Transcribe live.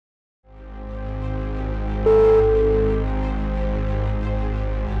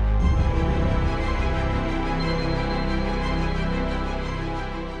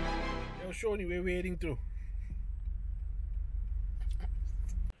Tony, where we're heading to?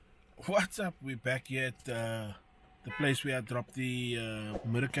 What's up? We're back here at the place where I dropped the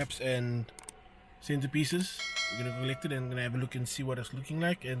mirror caps and centerpieces. We're gonna collect it and gonna have a look and see what it's looking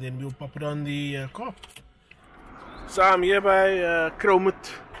like, and then we'll pop it on the car. So I'm here by Chrome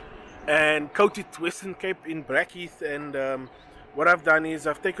it and coated Western Cape in Blackheath, and what I've done is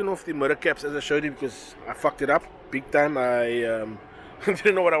I've taken off the mirror caps as I showed you because I fucked it up big time. I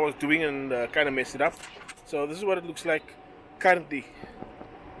didn't know what I was doing and kind of messed it up. So this is what it looks like currently.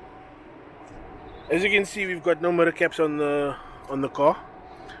 As you can see, we've got no mirror caps on the car.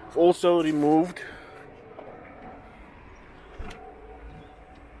 I've also removed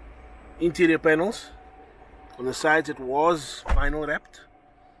interior panels. On the sides it was vinyl wrapped,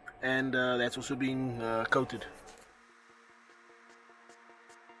 and that's also being coated.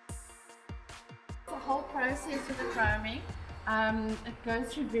 The whole process of the chroming, it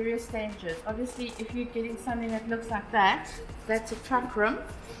goes through various stages. Obviously, if you're getting something that looks like that, that's a truck rim.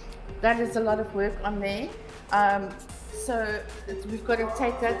 That is a lot of work on there. So we've got to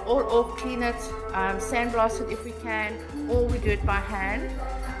take that all off, clean it, sandblast it if we can, or we do it by hand.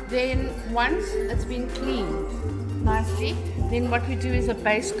 Then once it's been cleaned nicely, then what we do is a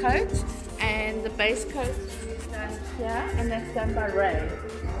base coat, and the base coat is done here, and that's done by Ray.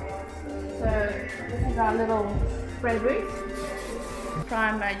 So this is our little spray booth.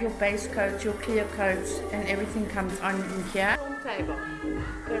 Primer, your base coat, your clear coat, and everything comes on in here. Film table.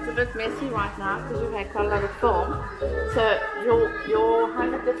 So it's a bit messy right now because we've had quite a lot of film. So your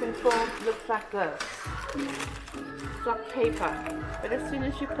Hydrodipped film looks like this. It's like paper. But as soon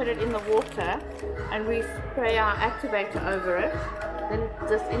as you put it in the water and we spray our activator over it, then it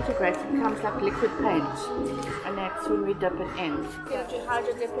disintegrates, it becomes like liquid paint. And that's when we dip it in. So you're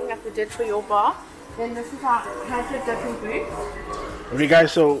hydro-dipping like we did for your bar. Then this is our hydro-dipping booth. Okay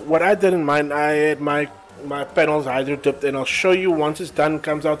guys, so what I did in mine, I had my panels hydro-dipped, and I'll show you once it's done,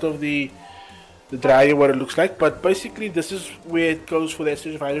 comes out of the dryer, what it looks like. But basically this is where it goes for that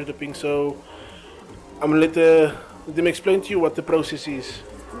stage of hydro-dipping. So I'm going to let them explain to you what the process is.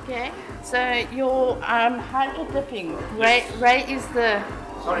 Okay, so your hydro-dipping, Ray is the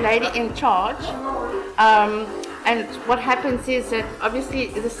lady in charge. And what happens is that obviously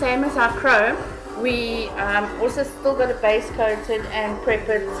the same as our chrome, we also still got to base coat it and prep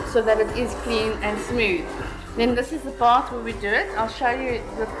it so that it is clean and smooth. Then this is the part where we do it. I'll show you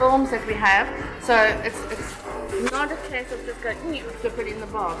the films that we have. So it's not a case of just going, dip it in the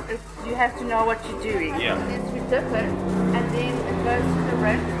bath. You have to know what you're doing. Yeah. Then we dip it, and then it goes to the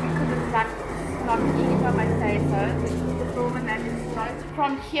rinse because it's like not clean, if I may say so. This is the film, and then it starts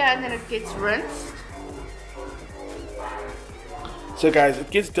from here, and then it gets rinsed. So guys, it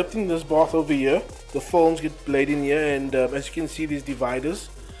gets dipped in this bath over here. The films get laid in here, and as you can see, these dividers.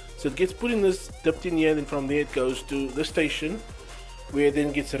 So it gets put in this, dipped in here, and then from there it goes to the station, where it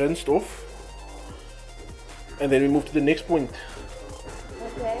then gets rinsed off, and then we move to the next point.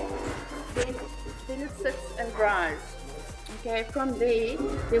 Okay, then it sits and dries. Okay, from there,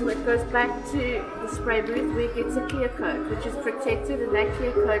 then it goes back to the spray booth where it gets a clear coat, which is protected, and that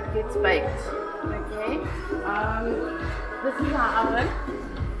clear coat gets baked. Okay, this is our oven.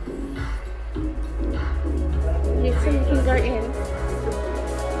 Yes, so you can go in.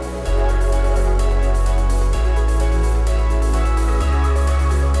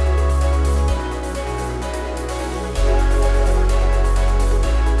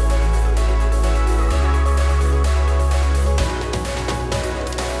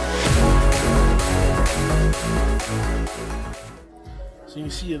 So you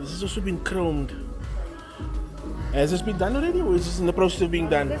see, this has also been chromed. Has this been done already, or is this in the process of being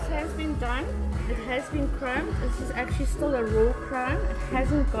done? This has been done. It has been chromed. This is actually still a raw chrome. It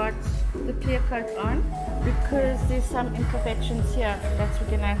hasn't got the clear coat on because there's some imperfections here that we're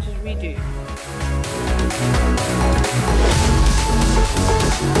gonna have to redo.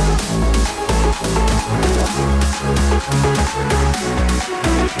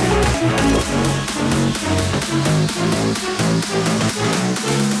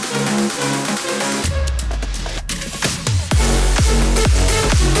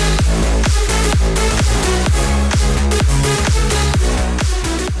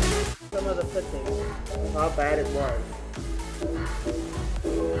 Some of the fittings, how bad it was.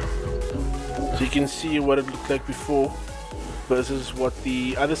 So you can see what it looked like before versus what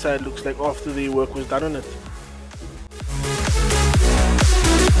the other side looks like after the work was done on it.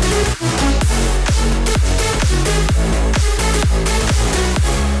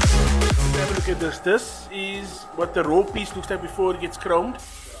 Have a look at this. This is what the raw piece looks like before it gets chromed.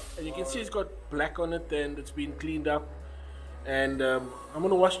 And you can see it's got black on it and it's been cleaned up. And I'm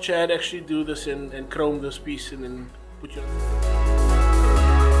gonna watch Chad actually do this and chrome this piece and then put you.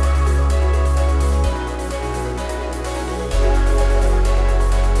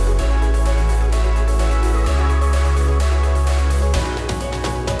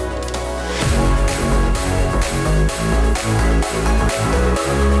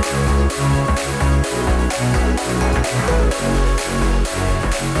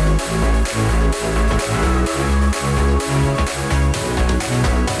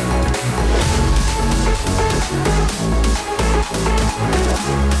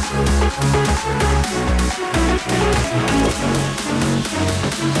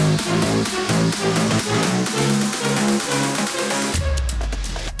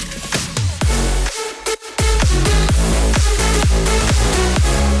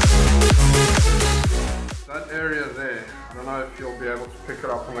 That area there, I don't know if you'll be able to pick it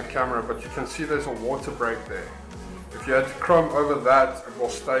up on the camera, but you can see there's a water break there. If you had to chrome over that, it will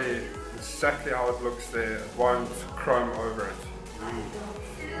stay exactly how it looks there. It won't chrome over it.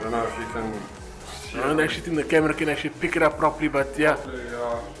 I don't know if you can see I don't actually think the camera can actually pick it up properly, but yeah. There we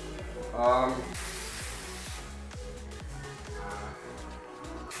go.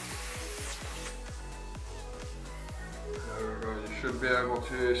 You should be able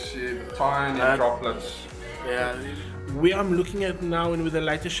to see the tiny droplets. Yeah, where I'm looking at now and with the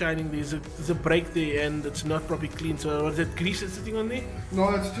light is shining, there's a break there and it's not properly clean. So was that grease that's sitting on there?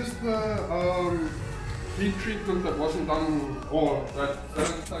 No, it's just the heat treatment that wasn't done, or that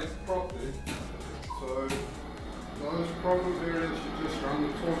didn't take properly. So those problem areas, you just run the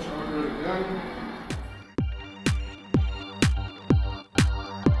torch over it again.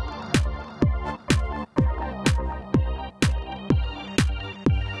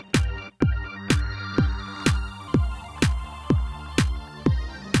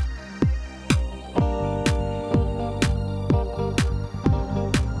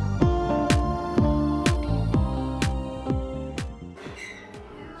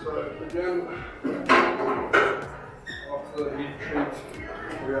 Again, after the heat treat,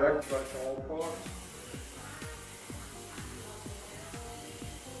 we activate the whole part.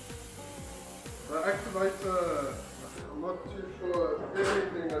 The activator, I'm not too sure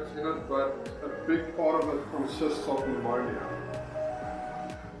everything that's in it, but a big part of it consists of pneumonia.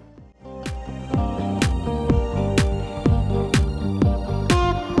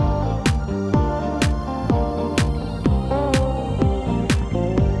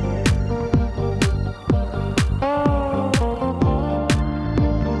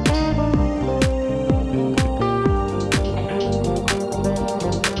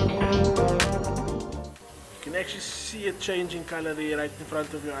 Actually see it changing color there right in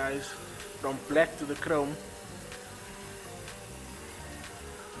front of your eyes from black to the chrome.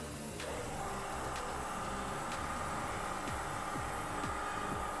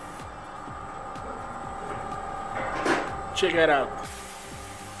 Check it out,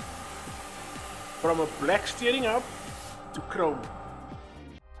 from a black steering up to chrome.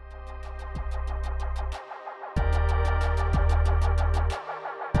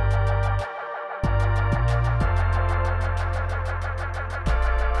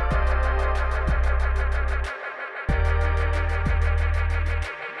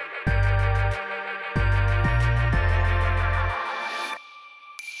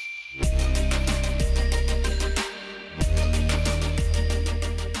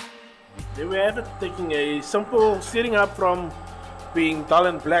 There we have it, taking a simple steering up from being dull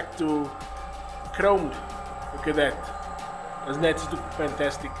and black to chromed. Look at that. Doesn't that just look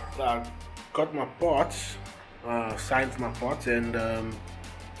fantastic? I got my parts, signed my parts, and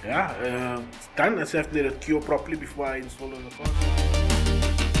yeah, it's done. I just have to let it cure properly before I install it on the car.